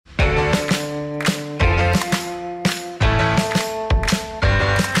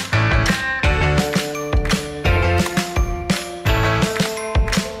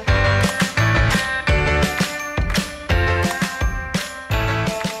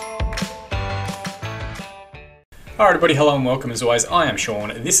Alright everybody, hello and welcome as always. I am Sean,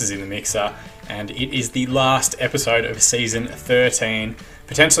 this is In The Mixer, and it is the last episode of Season 13,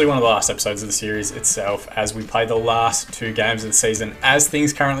 potentially one of the last episodes of the series itself, as we play the last two games of the season. As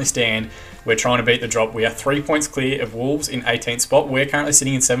things currently stand, we're trying to beat the drop. We are 3 points clear of Wolves in 18th spot. We're currently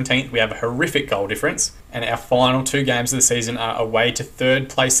sitting in 17th. We have a horrific goal difference, and our final two games of the season are away to third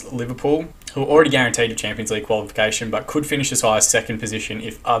place Liverpool, who are already guaranteed a Champions League qualification, but could finish as high as second position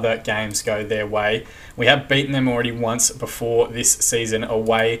if other games go their way. We have beaten them already once before this season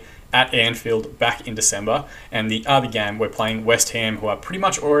away at Anfield back in December, and the other game we're playing West Ham, who are pretty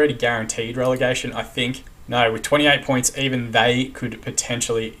much already guaranteed relegation, I think. No, with 28 points, even they could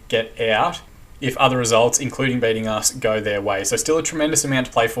potentially get out if other results, including beating us, go their way. So still a tremendous amount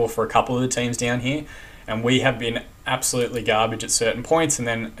to play for a couple of the teams down here. And we have been absolutely garbage at certain points and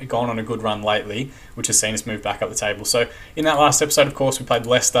then gone on a good run lately, which has seen us move back up the table. So in that last episode, of course, we played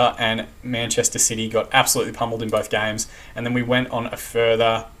Leicester and Manchester City, got absolutely pummeled in both games. And then we went on a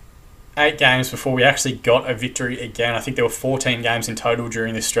further 8 games before we actually got a victory again. I think there were 14 games in total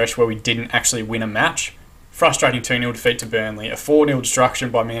during this stretch where we didn't actually win a match. Frustrating 2-0 defeat to Burnley, a 4-0 destruction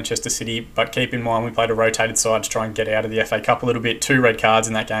by Manchester City, but keep in mind we played a rotated side to try and get out of the FA Cup a little bit. 2 red cards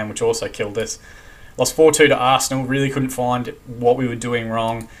in that game, which also killed us. Lost 4-2 to Arsenal, really couldn't find what we were doing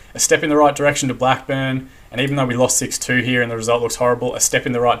wrong. A step in the right direction to Blackburn, and even though we lost 6-2 here and the result looks horrible, a step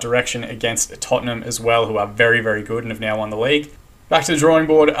in the right direction against Tottenham as well, who are very, very good and have now won the league. Back to the drawing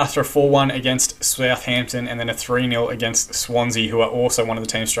board after a 4-1 against Southampton and then a 3-0 against Swansea, who are also one of the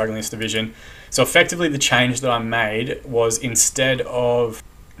teams struggling in this division. So effectively the change that I made was, instead of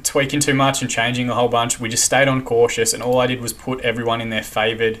tweaking too much and changing a whole bunch, we just stayed on cautious, and all I did was put everyone in their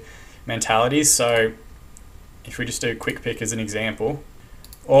favoured mentalities. So if we just do a quick pick as an example,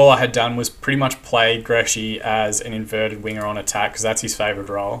 all I had done was pretty much play Greshey as an inverted winger on attack because that's his favourite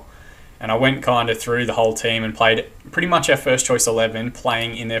role. And I went kind of through the whole team and played pretty much our first choice 11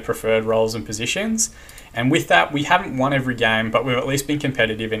 playing in their preferred roles and positions. And with that, we haven't won every game, but we've at least been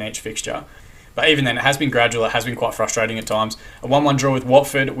competitive in each fixture. But even then, it has been gradual. It has been quite frustrating at times. A 1-1 draw with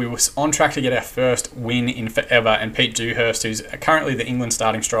Watford. We were on track to get our first win in forever. And Pete Dewhurst, who's currently the England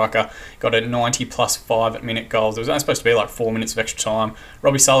starting striker, got a 90 plus 5 minute goal. There was only supposed to be like 4 minutes of extra time.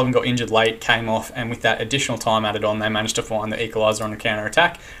 Robbie Sullivan got injured late, came off, and with that additional time added on, they managed to find the equaliser on a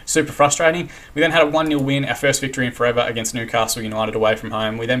counter-attack. Super frustrating. We then had a 1-0 win, our first victory in forever against Newcastle United away from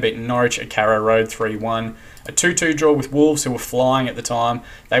home. We then beat Norwich at Carrow Road 3-1. A 2-2 draw with Wolves, who were flying at the time.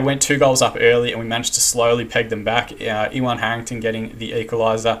 They went 2 goals up early, and we managed to slowly peg them back. Ewan Harrington getting the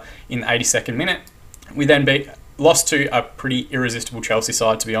equaliser in the 82nd minute. We then lost to a pretty irresistible Chelsea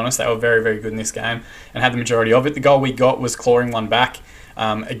side, to be honest. They were very, very good in this game and had the majority of it. The goal we got was clawing one back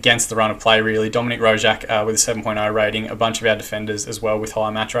against the run of play, really. Dominic Rojak with a 7.0 rating, a bunch of our defenders as well with high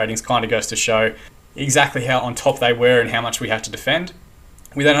match ratings. Kind of goes to show exactly how on top they were and how much we had to defend.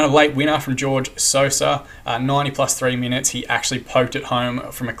 We then had a late winner from George Sosa, 90 plus 3 minutes. He actually poked it home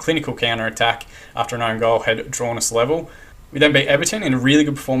from a clinical counter-attack after an own goal had drawn us level. We then beat Everton in a really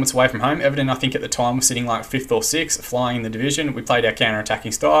good performance away from home. Everton, I think at the time, was sitting like 5th or 6th, flying in the division. We played our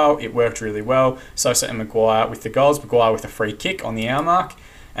counter-attacking style. It worked really well. Sosa and Maguire with the goals. Maguire with a free kick on the hour mark.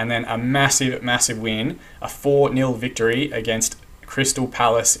 And then a massive, massive win, a 4-0 victory against Crystal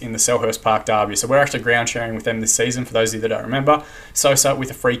Palace in the Selhurst Park derby. So we're actually ground sharing with them this season, for those of you that don't remember. Sosa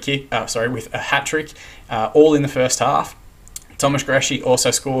with a with a hat-trick, all in the first half. Thomas Greshey also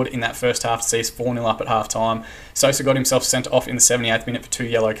scored in that first half to see us 4-0 up at half-time. Sosa got himself sent off in the 78th minute for 2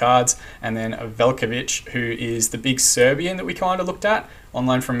 yellow cards. And then Veljkovic, who is the big Serbian that we kind of looked at, on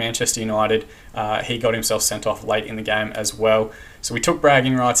loan from Manchester United, he got himself sent off late in the game as well. So we took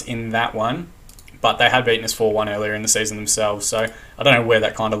bragging rights in that one, but they had beaten us 4-1 earlier in the season themselves. So I don't know where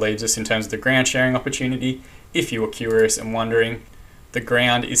that kind of leaves us in terms of the ground sharing opportunity. If you were curious and wondering, the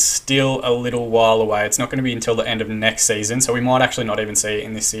ground is still a little while away. It's not going to be until the end of next season, so we might actually not even see it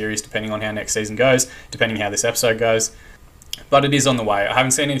in this series, depending on how next season goes, depending how this episode goes. But it is on the way. I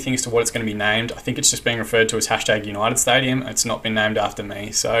haven't seen anything as to what it's going to be named. I think it's just being referred to as #United Stadium. It's not been named after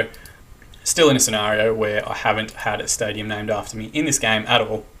me, so still in a scenario where I haven't had a stadium named after me in this game at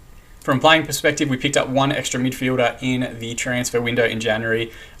all. From a playing perspective, we picked up one extra midfielder in the transfer window in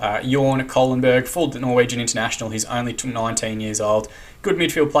January. Jorn Kolenberg, full Norwegian international. He's only 19 years old. Good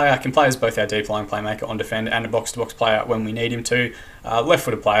midfield player, can play as both our deep line playmaker on defend and a box-to-box player when we need him to.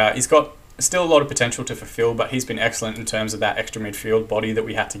 Left-footed player. He's got still a lot of potential to fulfill, but he's been excellent in terms of that extra midfield body that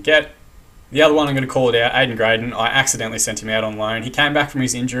we had to get. The other one, I'm going to call it out, Aidan Graydon. I accidentally sent him out on loan. He came back from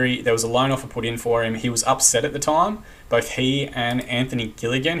his injury. There was a loan offer put in for him. He was upset at the time. Both he and Anthony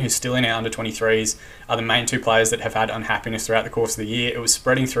Gilligan, who's still in our under-23s, are the main two players that have had unhappiness throughout the course of the year. It was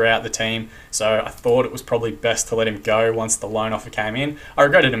spreading throughout the team, so I thought it was probably best to let him go once the loan offer came in. I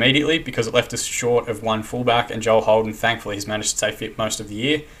regret it immediately because it left us short of one fullback, and Joel Holden, thankfully, has managed to stay fit most of the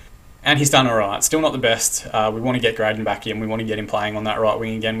year. And he's done alright. Still not the best. We want to get Graydon back in. We want to get him playing on that right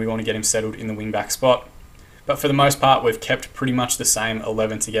wing again. We want to get him settled in the wing-back spot. But for the most part, we've kept pretty much the same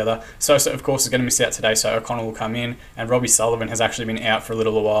 11 together. Sosa, of course, is going to miss out today, so O'Connell will come in. And Robbie Sullivan has actually been out for a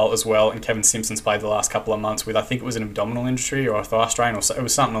little while as well. And Kevin Simpson's played the last couple of months with, I think it was an abdominal injury or a thigh strain, or it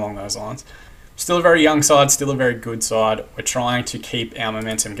was something along those lines. Still a very young side, still a very good side. We're trying to keep our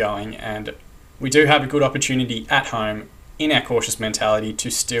momentum going. And we do have a good opportunity at home in our cautious mentality to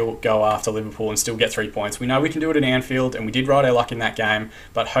still go after Liverpool and still get 3 points. We know we can do it at Anfield, and we did ride our luck in that game,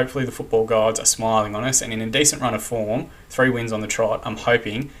 but hopefully the football gods are smiling on us, and in a decent run of form, 3 wins on the trot, I'm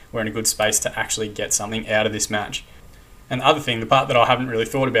hoping we're in a good space to actually get something out of this match. And the other thing, the part that I haven't really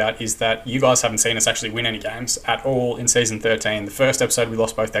thought about, is that you guys haven't seen us actually win any games at all in Season 13. The first episode we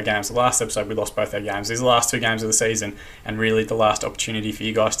lost both our games, the last episode we lost both our games. These are the last 2 games of the season, and really the last opportunity for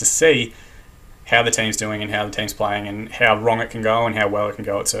you guys to see how the team's doing and how the team's playing and how wrong it can go and how well it can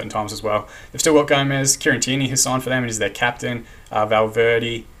go at certain times as well. They've still got Gomez. Kieran Tierney has signed for them and is their captain.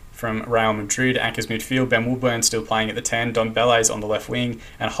 Valverde from Real Madrid anchors midfield. Ben Woodburn still playing at the 10. Don Bellay's on the left wing,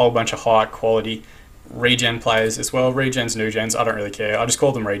 and a whole bunch of high quality regen players as well. Regens, new gens, I don't really care. I just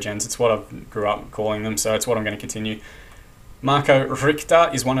call them regens. It's what I grew up calling them, so it's what I'm going to continue. Marco Richter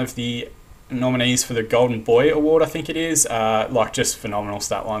is one of the nominees for the Golden Boy Award, I think it is. Just phenomenal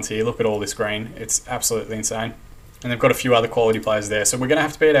stat lines here. Look at all this green. It's absolutely insane. And they've got a few other quality players there. So we're going to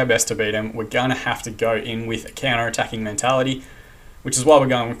have to beat our best to beat them. We're going to have to go in with a counter-attacking mentality, which is why we're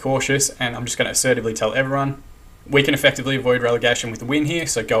going with cautious. And I'm just going to assertively tell everyone, we can effectively avoid relegation with the win here,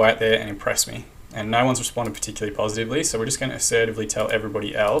 so go out there and impress me. And no one's responded particularly positively, so we're just going to assertively tell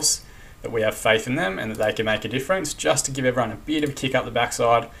everybody else that we have faith in them and that they can make a difference, just to give everyone a bit of a kick up the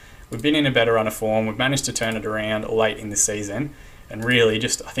backside. We've been in a better run of form. We've managed to turn it around late in the season. And really,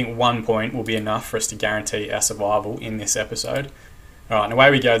 just I think 1 point will be enough for us to guarantee our survival in this episode. All right, and away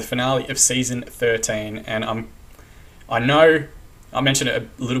we go. The finale of Season 13. And I know I mentioned it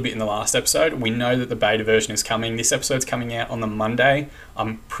a little bit in the last episode. We know that the beta version is coming. This episode's coming out on the Monday.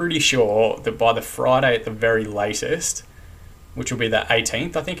 I'm pretty sure that by the Friday at the very latest, which will be the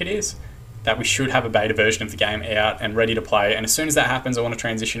 18th, I think it is, that we should have a beta version of the game out and ready to play. And as soon as that happens, I want to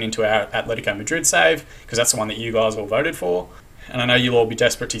transition into our Atletico Madrid save, because that's the one that you guys all voted for. And I know you'll all be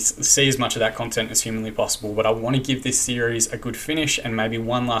desperate to see as much of that content as humanly possible, but I want to give this series a good finish, and maybe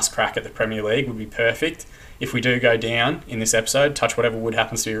one last crack at the Premier League would be perfect. If we do go down in this episode, touch whatever wood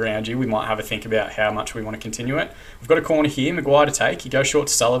happens to be around you, we might have a think about how much we want to continue it. We've got a corner here, Maguire to take. He goes short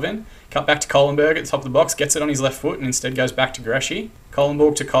to Sullivan. Cut back to Kohlenberg at the top of the box, gets it on his left foot and instead goes back to Greshey.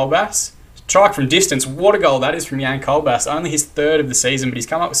 Kohlenberg to Kolbas. Strike from distance. What a goal that is from Jan Kolbas. Only his 3rd of the season, but he's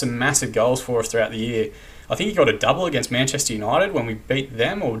come up with some massive goals for us throughout the year. I think he got a double against Manchester United when we beat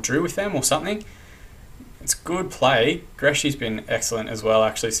them or drew with them or something. It's good play. Greshey's been excellent as well,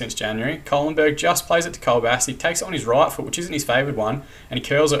 actually, since January. Kohlenberg just plays it to Kolbas. He takes it on his right foot, which isn't his favoured one, and he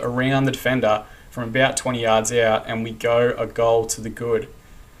curls it around the defender from about 20 yards out, and we go a goal to the good.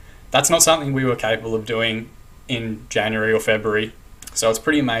 That's not something we were capable of doing in January or February. So it's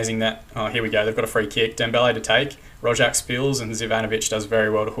pretty amazing that, here we go, they've got a free kick. Dembele to take. Rojak spills, and Zivanovic does very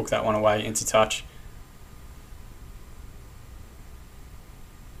well to hook that one away into touch.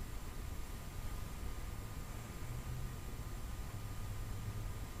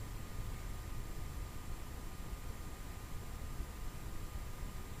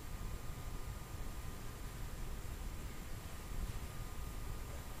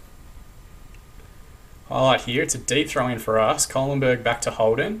 Highlight here, it's a deep throw in for us. Kohlenberg back to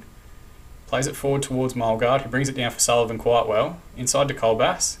Holden. Plays it forward towards Mulgard, who brings it down for Sullivan quite well. Inside to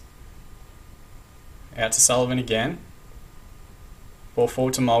Kolbas. Out to Sullivan again. Ball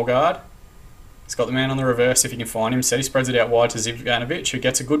forward to Mulgard. He's got the man on the reverse if he can find him. Said he spreads it out wide to Zivanovic, who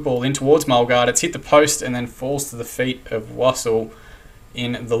gets a good ball in towards Mulgard. It's hit the post and then falls to the feet of Wassel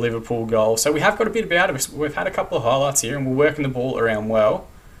in the Liverpool goal. So we have got a bit about it. We've had a couple of highlights here and we're working the ball around well.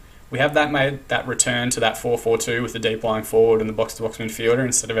 We have made that return to that 4-4-2 with the deep lying forward and the box-to-box midfielder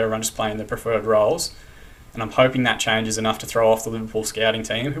instead of everyone just playing their preferred roles. And I'm hoping that changes enough to throw off the Liverpool scouting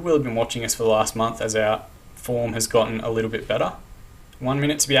team, who will have been watching us for the last month as our form has gotten a little bit better. 1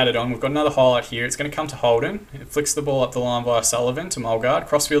 minute to be added on. We've got another highlight here. It's going to come to Holden. It flicks the ball up the line via Sullivan to Mulgard.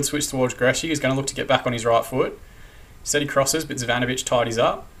 Crossfield switch towards Greshey. He's going to look to get back on his right foot. Said he crosses, but Zivanovic tidies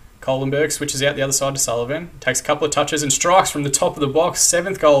up. Kohlenberg switches out the other side to Sullivan, takes a couple of touches and strikes from the top of the box.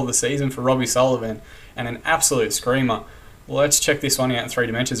 7th goal of the season for Robbie Sullivan, and an absolute screamer. Let's check this one out in 3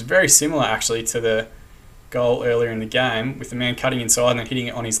 dimensions. Very similar actually to the goal earlier in the game, with the man cutting inside and then hitting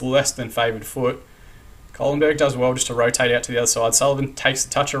it on his less than favoured foot. Kohlenberg does well just to rotate out to the other side. Sullivan takes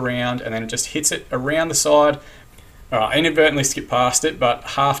the touch around and then just hits it around the side. Alright, inadvertently skipped past it, but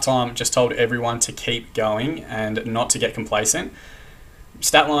half-time just told everyone to keep going and not to get complacent.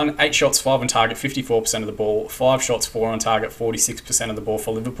 Stat line, 8 shots, 5 on target, 54% of the ball. 5 shots, 4 on target, 46% of the ball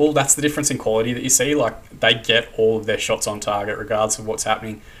for Liverpool. That's the difference in quality that you see. Like, they get all of their shots on target regardless of what's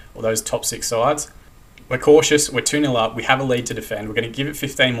happening, or those top 6 sides. We're cautious, we're 2-0 up, we have a lead to defend. We're going to give it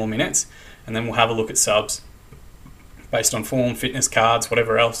 15 more minutes, and then we'll have a look at subs based on form, fitness, cards,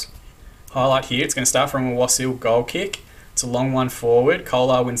 whatever else. Highlight here, it's going to start from a Wasil goal kick. It's a long one forward.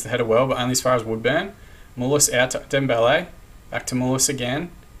 Kolar wins the header well, but only as far as Woodburn. Mullis out to Dembele. Back to Mullis again.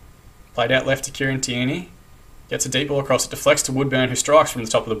 Played out left to Kieran Tierney. Gets a deep ball across. It deflects to Woodburn, who strikes from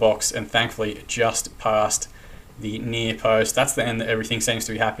the top of the box and thankfully just past the near post. That's the end that everything seems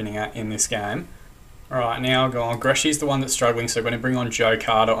to be happening at in this game. Alright, now go on. Greshy's the one that's struggling, so we're going to bring on Joe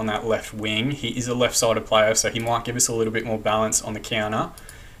Carter on that left wing. He is a left-sided player, so he might give us a little bit more balance on the counter.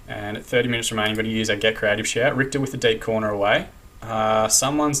 And at 30 minutes remaining, we're going to use our Get Creative shout. Richter with the deep corner away.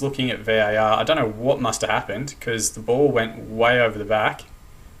 Someone's looking at VAR. I don't know what must have happened because the ball went way over the back.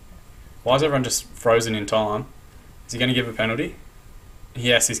 Why is everyone just frozen in time? Is he going to give a penalty?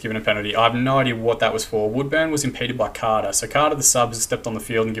 Yes, he's given a penalty. I have no idea what that was for. Woodburn was impeded by Carter. So Carter, the sub, has stepped on the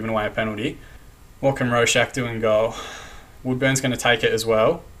field and given away a penalty. What can Roshak do in goal? Woodburn's going to take it as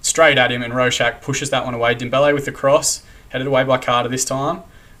well. Straight at him, and Roshak pushes that one away. Dembele with the cross. Headed away by Carter this time.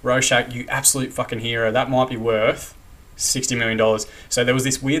 Roshak, you absolute fucking hero. That might be worth $60 million. So there was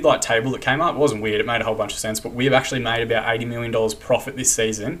this weird like table that came up. It wasn't weird, it made a whole bunch of sense, but we've actually made about $80 million profit this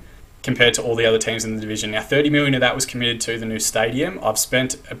season compared to all the other teams in the division. Now, $30 million of that was committed to the new stadium. I've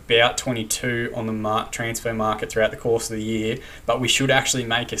spent about 22 on the transfer market throughout the course of the year, but we should actually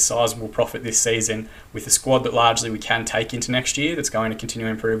make a sizable profit this season with a squad that largely we can take into next year that's going to continue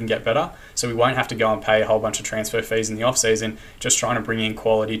to improve and get better. So we won't have to go and pay a whole bunch of transfer fees in the off-season, just trying to bring in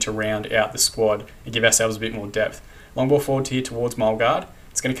quality to round out the squad and give ourselves a bit more depth. Long ball forward here towards Mulgard.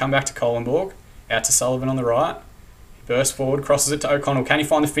 It's going to come back to Kohlenberg, out to Sullivan on the right. Burst forward, crosses it to O'Connell. Can he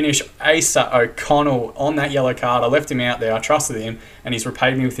find the finish? Asa O'Connell on that yellow card. I left him out there. I trusted him, and he's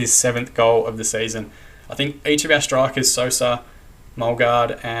repaid me with his 7th goal of the season. I think each of our strikers, Sosa,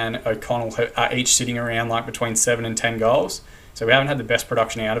 Mulgard, and O'Connell, are each sitting around like between 7 and 10 goals. So we haven't had the best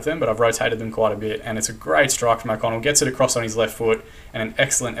production out of them, but I've rotated them quite a bit, and it's a great strike from O'Connell. Gets it across on his left foot, and an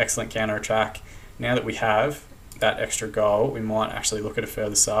excellent, excellent counter-attack. Now that we have that extra goal, we might actually look at a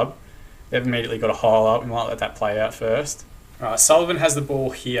further sub. They've immediately got a hole up. We might let that play out first. Alright, Sullivan has the ball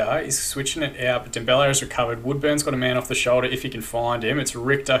here. He's switching it out, but Dembele has recovered. Woodburn's got a man off the shoulder if he can find him. It's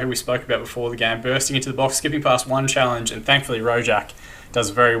Richter, who we spoke about before the game, bursting into the box, skipping past one challenge, and thankfully Rojak does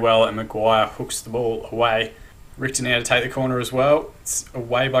very well, and Maguire hooks the ball away. Richter now to take the corner as well. It's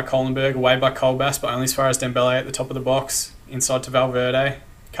away by Kohlenberg, away by Kolbas, but only as far as Dembele at the top of the box, inside to Valverde.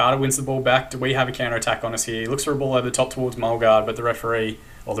 Carter wins the ball back. Do we have a counter-attack on us here? He looks for a ball over the top towards Mulgard, but the referee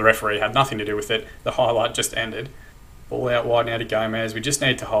had nothing to do with it. The highlight just ended. Ball out wide now to Gomez. We just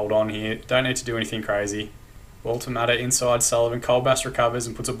need to hold on here. Don't need to do anything crazy. Ball to Mata inside Sullivan. Kolbas recovers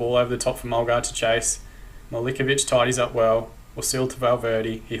and puts a ball over the top for Mulgard to chase. Milikovic tidies up well. Wasil to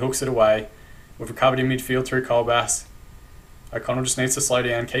Valverde. He hooks it away. We've recovered in midfield through Kolbas. O'Connell just needs to slow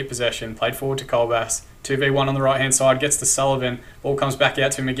down, keep possession. Played forward to Kolbas. 2v1 on the right-hand side, gets to Sullivan. Ball comes back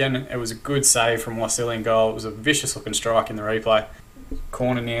out to him again. It was a good save from Wasil in goal. It was a vicious-looking strike in the replay.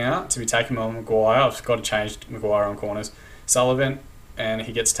 Corner now to be taken by Maguire. I've got to change Maguire on corners. Sullivan, and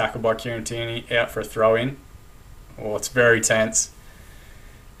he gets tackled by Kieran Tierney, out for a throw-in. Oh, it's very tense.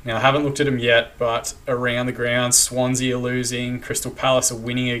 Now, I haven't looked at them yet, but around the ground, Swansea are losing. Crystal Palace are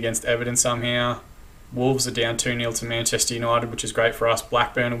winning against Everton somehow. Wolves are down 2-0 to Manchester United, which is great for us.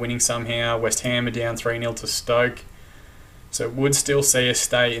 Blackburn are winning somehow. West Ham are down 3-0 to Stoke. So it would still see us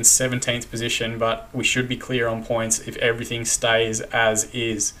stay in 17th position, but we should be clear on points if everything stays as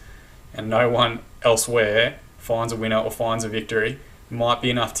is and no one elsewhere finds a winner or finds a victory. It might be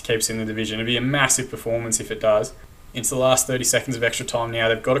enough to keep us in the division. It'd be a massive performance if it does. Into the last 30 seconds of extra time now.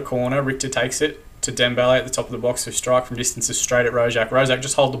 They've got a corner. Richter takes it to Dembele at the top of the box, who strike from distances straight at Rojak. Rojak,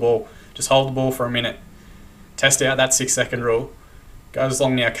 just hold the ball. Just hold the ball for a minute. Test out that 6-second rule. Goes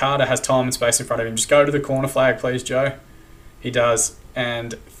along now. Carter has time and space in front of him. Just go to the corner flag, please, Joe. He does.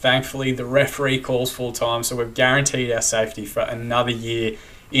 And thankfully, the referee calls full time, so we've guaranteed our safety for another year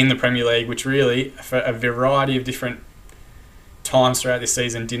in the Premier League, which really, for a variety of different times throughout this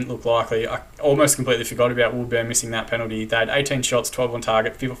season didn't look likely. I almost completely forgot about Woodburn missing that penalty. They had 18 shots, 12 on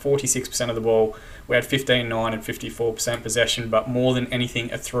target, 46% of the ball. We had 15-9 and 54% possession, but more than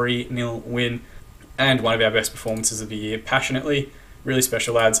anything, a 3-0 win and one of our best performances of the year. Passionately, really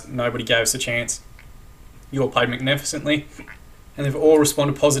special lads. Nobody gave us a chance. You all played magnificently, and they've all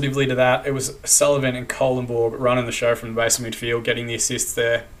responded positively to that. It was Sullivan and Kohlenborg running the show from the base of midfield, getting the assists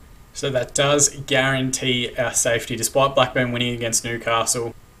there. So that does guarantee our safety. Despite Blackburn winning against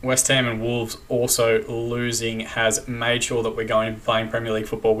Newcastle, West Ham and Wolves also losing has made sure that we're going to be playing Premier League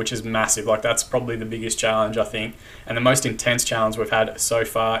football, which is massive. Like, that's probably the biggest challenge, I think, and the most intense challenge we've had so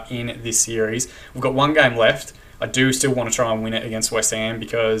far in this series. We've got one game left. I do still want to try and win it against West Ham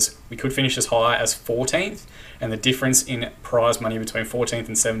because we could finish as high as 14th, and the difference in prize money between 14th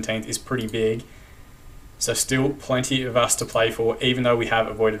and 17th is pretty big. So still plenty of us to play for, even though we have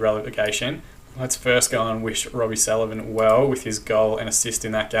avoided relegation. Let's first go and wish Robbie Sullivan well with his goal and assist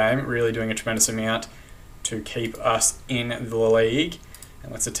in that game, really doing a tremendous amount to keep us in the league.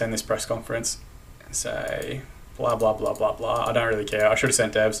 And let's attend this press conference and say blah, blah, blah, blah, blah. I don't really care. I should have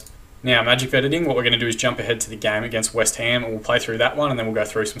sent Devs. Now, Magic Editing, what we're going to do is jump ahead to the game against West Ham, and we'll play through that one, and then we'll go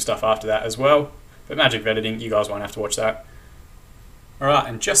through some stuff after that as well. But Magic Editing, you guys won't have to watch that. Alright,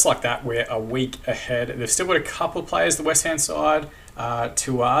 and just like that, we're a week ahead. They've still got a couple of players, the West Ham side.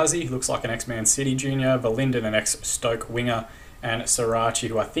 Tuazi, who looks like an ex-Man City junior. Verlinden, an ex-Stoke winger. And Sarachi,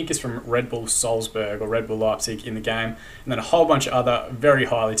 who I think is from Red Bull Salzburg or Red Bull Leipzig in the game. And then a whole bunch of other very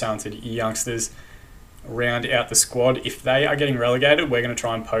highly talented youngsters round out the squad. If they are getting relegated, we're going to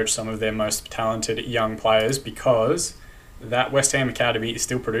try and poach some of their most talented young players because that West Ham Academy is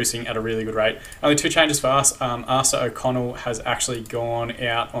still producing at a really good rate. Only two changes for us. Arthur O'Connell has actually gone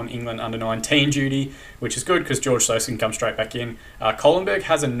out on England under-19 duty, which is good because George Sosa can come straight back in. Kohlenberg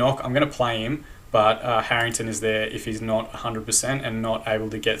has a knock. I'm going to play him, but Harrington is there if he's not 100% and not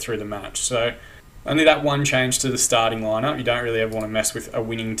able to get through the match. So only that one change to the starting lineup. You don't really ever want to mess with a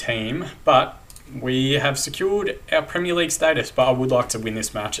winning team, but we have secured our Premier League status, but I would like to win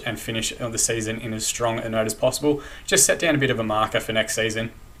this match and finish the season in as strong a note as possible. Just set down a bit of a marker for next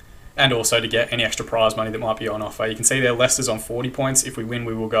season, and also to get any extra prize money that might be on offer. You can see there Leicester's on 40 points. If we win,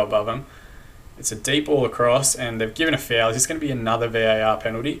 we will go above them. It's a deep ball across, and they've given a foul. Is this going to be another VAR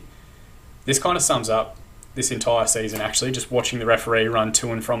penalty? This kind of sums up this entire season, actually, just watching the referee run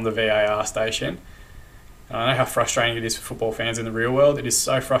to and from the VAR station. I know how frustrating it is for football fans in the real world. It is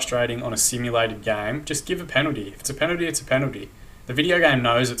so frustrating on a simulated game. Just give a penalty. If it's a penalty, it's a penalty. The video game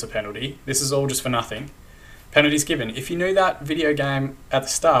knows it's a penalty. This is all just for nothing. Penalty's given. If you knew that video game at the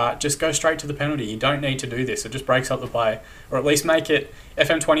start, just go straight to the penalty. You don't need to do this. It just breaks up the play. Or at least make it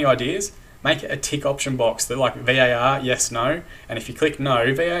FM20 ideas. Make it a tick option box that like VAR, yes, no. And if you click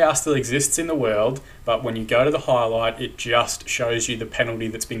no, VAR still exists in the world, but when you go to the highlight, it just shows you the penalty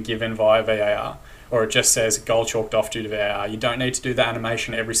that's been given via VAR. Or it just says goal chalked off due to VAR. You don't need to do the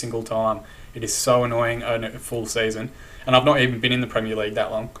animation every single time. It is so annoying on a full season. And I've not even been in the Premier League that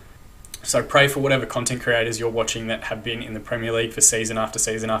long. So pray for whatever content creators you're watching that have been in the Premier League for season after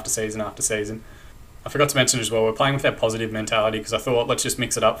season after season after season. I forgot to mention as well, we're playing with that positive mentality because I thought let's just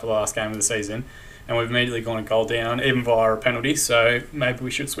mix it up for the last game of the season. And we've immediately gone a goal down, even via a penalty, so maybe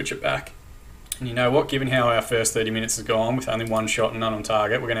we should switch it back. And you know what, given how our first 30 minutes has gone with only one shot and none on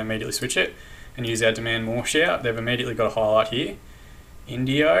target, we're going to immediately switch it and use our demand more shout. They've immediately got a highlight here.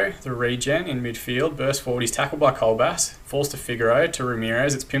 Indio, the regen in midfield, burst forward. He's tackled by Colbass, falls to Figaro, to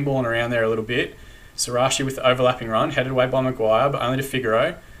Ramirez. It's pinballing around there a little bit. Sarashi with the overlapping run, headed away by Maguire, but only to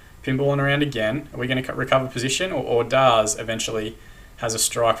Figaro. Pinballing around again. Are we going to recover position? Or Dars eventually has a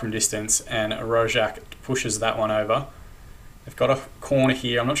strike from distance and Rojak pushes that one over. They've got a corner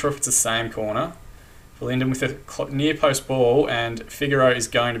here. I'm not sure if it's the same corner. Linden with a near post ball, and Figaro is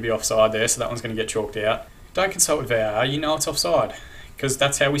going to be offside there, so that one's going to get chalked out. Don't consult with VAR, you know it's offside, because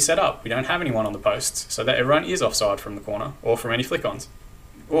that's how we set up. We don't have anyone on the posts, so that everyone is offside from the corner, or from any flick-ons.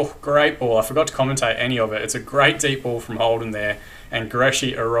 Oh, great ball. I forgot to commentate any of it. It's a great deep ball from Holden there, and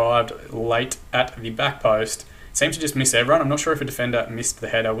Greshi arrived late at the back post. Seemed to just miss everyone. I'm not sure if a defender missed the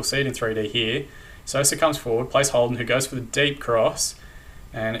header. We'll see it in 3D here. Sosa comes forward, plays Holden, who goes for the deep cross.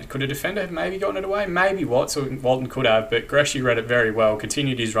 And could a defender have maybe gotten it away? Maybe Walton could have, but Greshi read it very well,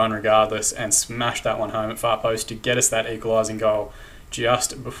 continued his run regardless, and smashed that one home at far post to get us that equalising goal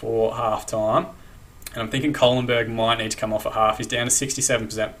just before half-time. And I'm thinking Kohlenberg might need to come off at half. He's down to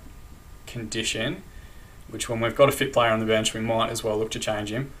 67% condition, which when we've got a fit player on the bench, we might as well look to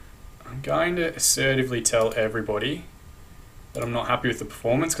change him. I'm going to assertively tell everybody that I'm not happy with the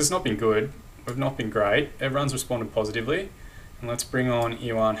performance, because it's not been good. We've not been great. Everyone's responded positively. And let's bring on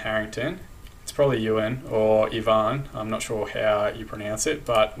Ewan Harrington. It's probably Ewan or Ivan. I'm not sure how you pronounce it,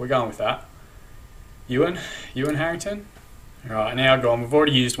 but we're going with that. Ewan Harrington. Right, now gone. We've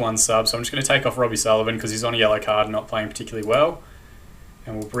already used one sub, so I'm just going to take off Robbie Sullivan because he's on a yellow card and not playing particularly well.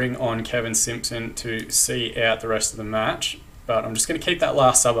 And we'll bring on Kevin Simpson to see out the rest of the match. But I'm just going to keep that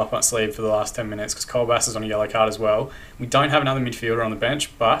last sub up my sleeve for the last 10 minutes because Colbass is on a yellow card as well. We don't have another midfielder on the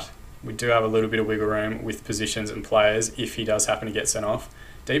bench, but we do have a little bit of wiggle room with positions and players if he does happen to get sent off.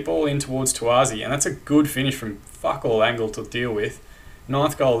 Deep ball in towards Tuazi, and that's a good finish from fuck all angle to deal with.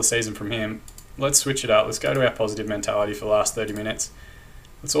 9th goal of the season from him. Let's switch it up. Let's go to our positive mentality for the last 30 minutes.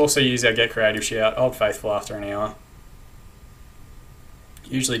 Let's also use our get creative shout. Old Faithful after an hour.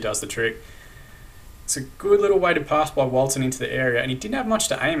 Usually does the trick. It's a good little weighted pass by Walton into the area, and he didn't have much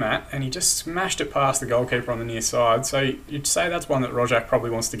to aim at, and he just smashed it past the goalkeeper on the near side. So you'd say that's one that Rojak probably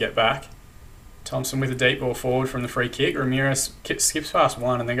wants to get back. Thompson with a deep ball forward from the free kick. Ramirez skips past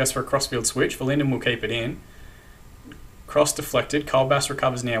one and then goes for a crossfield switch. Verlinden will keep it in. Cross deflected. Colbass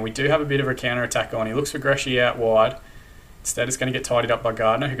recovers now. We do have a bit of a counter-attack on. He looks for Greshey out wide. Instead, it's going to get tidied up by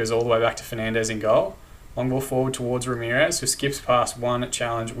Gardner, who goes all the way back to Fernandez in goal. Long ball forward towards Ramirez, who skips past one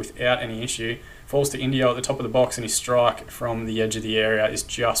challenge without any issue. Falls to Indio at the top of the box, and his strike from the edge of the area is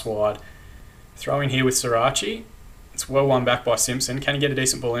just wide. Throw in here with Sirachi. It's well won back by Simpson. Can he get a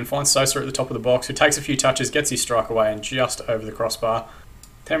decent ball in? Finds Sosa at the top of the box, who takes a few touches, gets his strike away, and just over the crossbar.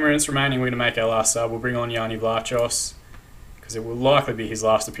 10 minutes remaining, we're going to make our last sub. We'll bring on Yanni Vlachos, because it will likely be his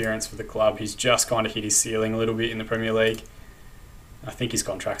last appearance for the club. He's just kind of hit his ceiling a little bit in the Premier League. I think his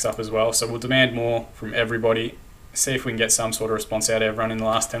contract's up as well, so we'll demand more from everybody. See if we can get some sort of response out of everyone in the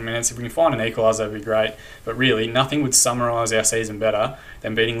last 10 minutes. If we can find an equaliser, that'd be great. But really, nothing would summarise our season better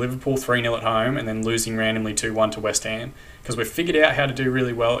than beating Liverpool 3-0 at home and then losing randomly 2-1 to West Ham. Because we've figured out how to do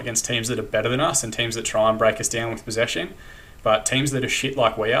really well against teams that are better than us and teams that try and break us down with possession. But teams that are shit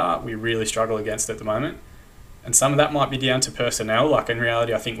like we are, we really struggle against at the moment. And some of that might be down to personnel. Like in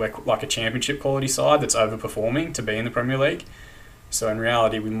reality, I think we're like a championship quality side that's overperforming to be in the Premier League. So in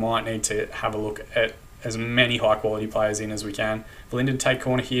reality, we might need to have a look at as many high-quality players in as we can. Verlinden take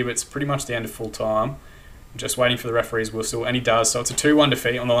corner here, but it's pretty much the end of full time. I'm just waiting for the referee's whistle, and he does. So it's a 2-1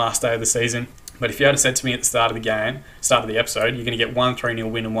 defeat on the last day of the season. But if you had said to me at the start of the game, start of the episode, you're going to get 1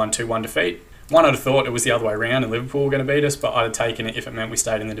 3-0 win and 1 2-1 defeat. One, I'd have thought it was the other way around and Liverpool were going to beat us, but I'd have taken it if it meant we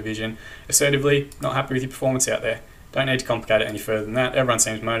stayed in the division. Assertively, not happy with your performance out there. Don't need to complicate it any further than that. Everyone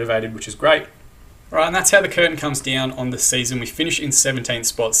seems motivated, which is great. Right, and that's how the curtain comes down on the season. We finish in 17th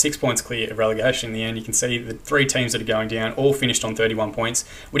spot, 6 points clear of relegation in the end. You can see the 3 teams that are going down all finished on 31 points.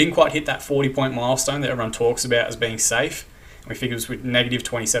 We didn't quite hit that 40-point milestone that everyone talks about as being safe. We figured it was with negative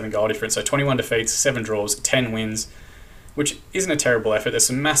 27 goal difference. So 21 defeats, 7 draws, 10 wins, which isn't a terrible effort. There's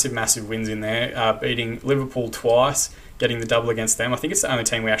some massive, massive wins in there. Beating Liverpool twice, getting the double against them. I think it's the only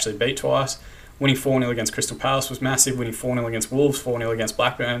team we actually beat twice. Winning 4-0 against Crystal Palace was massive. Winning 4-0 against Wolves, 4-0 against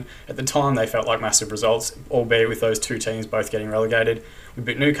Blackburn. At the time, they felt like massive results, albeit with those 2 teams both getting relegated. We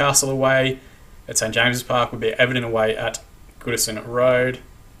beat Newcastle away at St James's Park. We beat Everton away at Goodison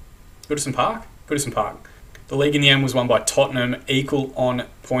Park. The league in the end was won by Tottenham, equal on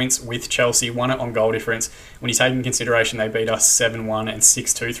points with Chelsea, won it on goal difference. When you take into consideration they beat us 7-1 and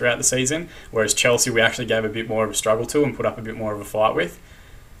 6-2 throughout the season, whereas Chelsea we actually gave a bit more of a struggle to and put up a bit more of a fight with.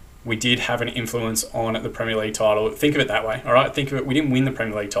 We did have an influence on the Premier League title. Think of it that way, all right? Think of it, we didn't win the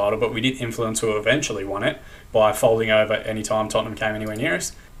Premier League title, but we did influence who eventually won it by folding over any time Tottenham came anywhere near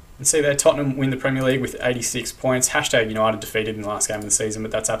us. And see there, Tottenham win the Premier League with 86 points. Hashtag United defeated in the last game of the season, but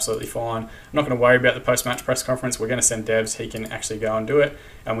that's absolutely fine. I'm not going to worry about the post-match press conference. We're going to send Devs. He can actually go and do it.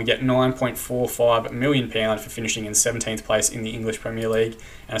 And we get £9.45 million for finishing in 17th place in the English Premier League.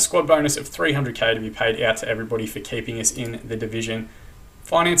 And a squad bonus of $300k to be paid out to everybody for keeping us in the division.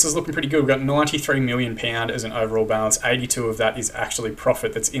 Finances looking pretty good. We've got £93 million as an overall balance. 82 of that is actually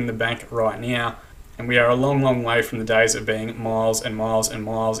profit that's in the bank right now. And we are a long, long way from the days of being miles and miles and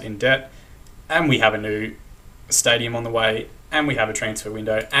miles in debt. And we have a new stadium on the way. And we have a transfer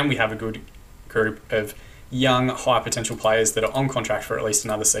window. And we have a good group of young, high potential players that are on contract for at least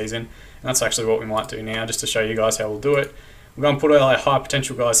another season. And that's actually what we might do now, just to show you guys how we'll do it. We're going to put all our high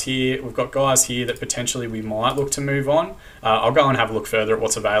potential guys here. We've got guys here that potentially we might look to move on. I'll go and have a look further at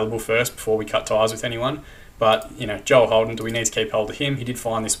what's available first before we cut ties with anyone. But, you know, Joel Holden, do we need to keep hold of him? He did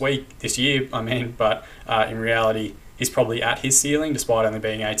fine this year, but in reality, he's probably at his ceiling despite only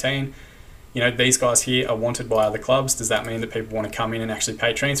being 18. You know, these guys here are wanted by other clubs. Does that mean that people want to come in and actually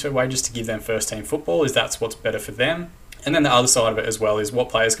pay transfer wages to give them first team football? Is that what's better for them? And then the other side of it as well is what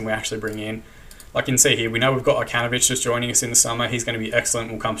players can we actually bring in? Like you can see here, we know we've got Ikanovich just joining us in the summer. He's going to be excellent.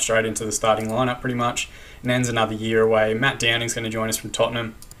 We'll come straight into the starting lineup pretty much. Nen's another year away. Matt Downing's going to join us from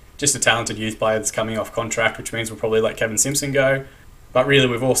Tottenham. just a talented youth player that's coming off contract, which means we'll probably let Kevin Simpson go. But really,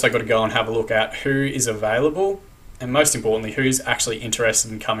 we've also got to go and have a look at who is available, and most importantly, who's actually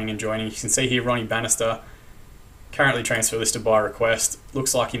interested in coming and joining. You can see here Ronnie Bannister, currently transfer listed by request.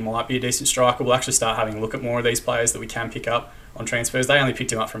 Looks like he might be a decent striker. We'll actually start having a look at more of these players that we can pick up on transfers. They only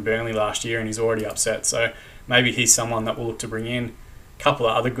picked him up from Burnley last year and he's already upset, so maybe he's someone that we'll look to bring in. A couple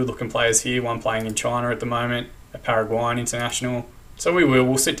of other good looking players here, one playing in China at the moment, a Paraguayan international. So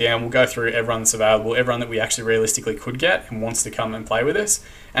we'll sit down, we'll go through everyone that's available, everyone that we actually realistically could get and wants to come and play with us,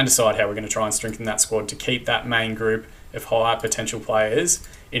 and decide how we're going to try and strengthen that squad to keep that main group of high potential players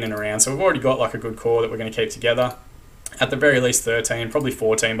in and around. So we've already got like a good core that we're going to keep together. At the very least 13, probably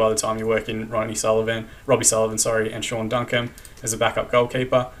 14 by the time you work in Robbie Sullivan, and Sean Duncombe as a backup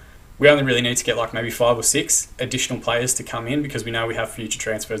goalkeeper. We only really need to get like maybe 5 or 6 additional players to come in because we know we have future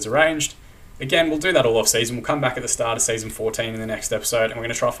transfers arranged. Again, we'll do that all off season. We'll come back at the start of season 14 in the next episode, and we're going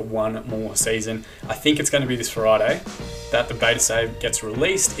to try for one more season. I think it's going to be this Friday that the beta save gets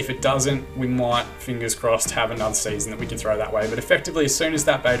released. If it doesn't, we might, fingers crossed, have another season that we can throw that way. But effectively, as soon as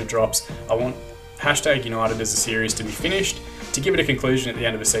that beta drops, I want #United as a series to be finished, to give it a conclusion at the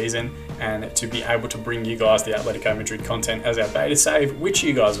end of the season, and to be able to bring you guys the Atletico Madrid content as our beta save, which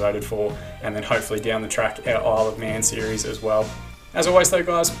you guys voted for, and then hopefully down the track our Isle of Man series as well. As always though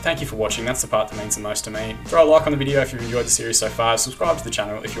guys, thank you for watching. That's the part that means the most to me. Throw a like on the video if you've enjoyed the series so far, subscribe to the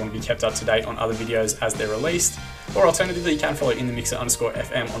channel if you want to be kept up to date on other videos as they're released, or alternatively you can follow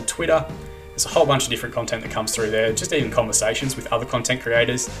 @InTheMixer_FM on Twitter. There's a whole bunch of different content that comes through there, just even conversations with other content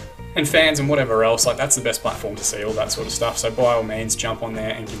creators and fans and whatever else. Like, that's the best platform to see all that sort of stuff, so by all means jump on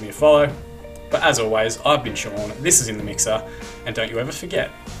there and give me a follow. But as always, I've been Sean, this is In The Mixer, and don't you ever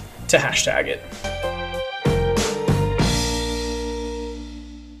forget to #it.